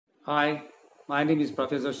Hi, my name is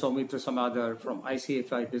Professor Soumitra Samadar from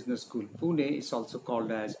ICFAI Business School, Pune. It's also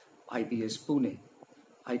called as IBS Pune.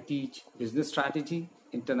 I teach business strategy,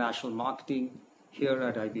 international marketing here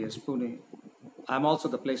at IBS Pune. I'm also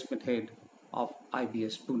the placement head of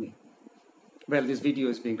IBS Pune. Well, this video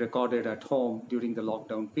is being recorded at home during the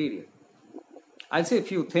lockdown period. I'll say a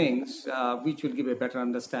few things which will give a better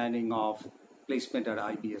understanding of placement at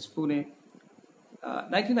IBS Pune.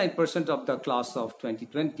 99% of the class of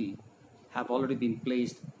 2020 have already been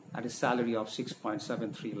placed at a salary of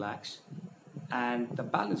 6.73 lakhs, and the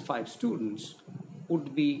balance 5 students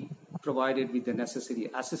would be provided with the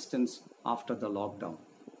necessary assistance after the lockdown.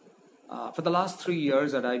 For the last 3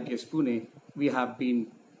 years at IBS Pune, we have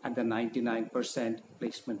been at the 99%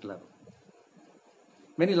 placement level.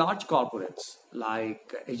 Many large corporates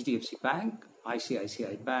like HDFC Bank,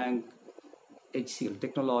 ICICI Bank, HCL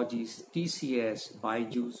Technologies, TCS,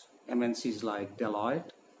 Byju's, MNCs like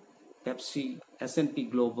Deloitte, Pepsi, S&P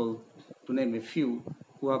Global, to name a few,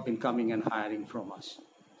 who have been coming and hiring from us.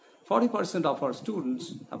 40% of our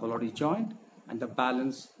students have already joined, and the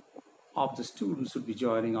balance of the students will be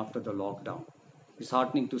joining after the lockdown. It's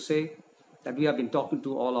heartening to say that we have been talking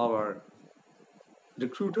to all our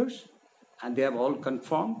recruiters, and they have all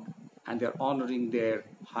confirmed, and they're honoring their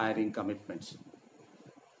hiring commitments.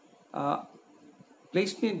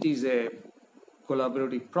 Placement is a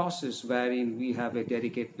collaborative process wherein we have a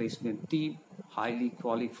dedicated placement team, highly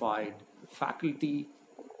qualified faculty,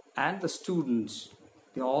 and the students.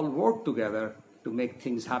 They all work together to make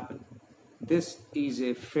things happen. This is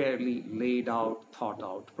a fairly laid out, thought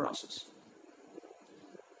out process.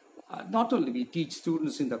 Not only we teach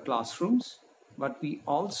students in the classrooms, but we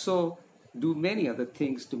also do many other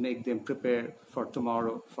things to make them prepare for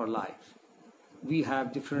tomorrow, for life. We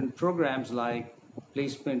have different programs like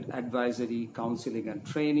placement advisory, counseling and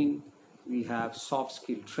training. We have soft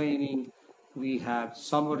skill training. We have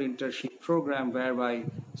summer internship program whereby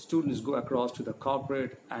students go across to the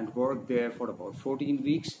corporate and work there for about 14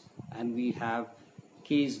 weeks. And we have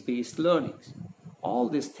case-based learnings. All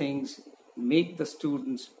these things make the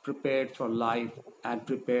students prepared for life and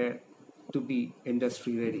prepared to be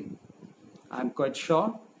industry ready. I'm quite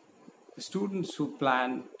sure the students who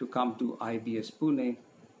plan to come to IBS Pune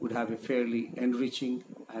would have a fairly enriching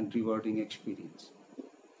and rewarding experience.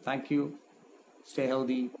 Thank you. Stay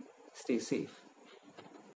healthy. Stay safe.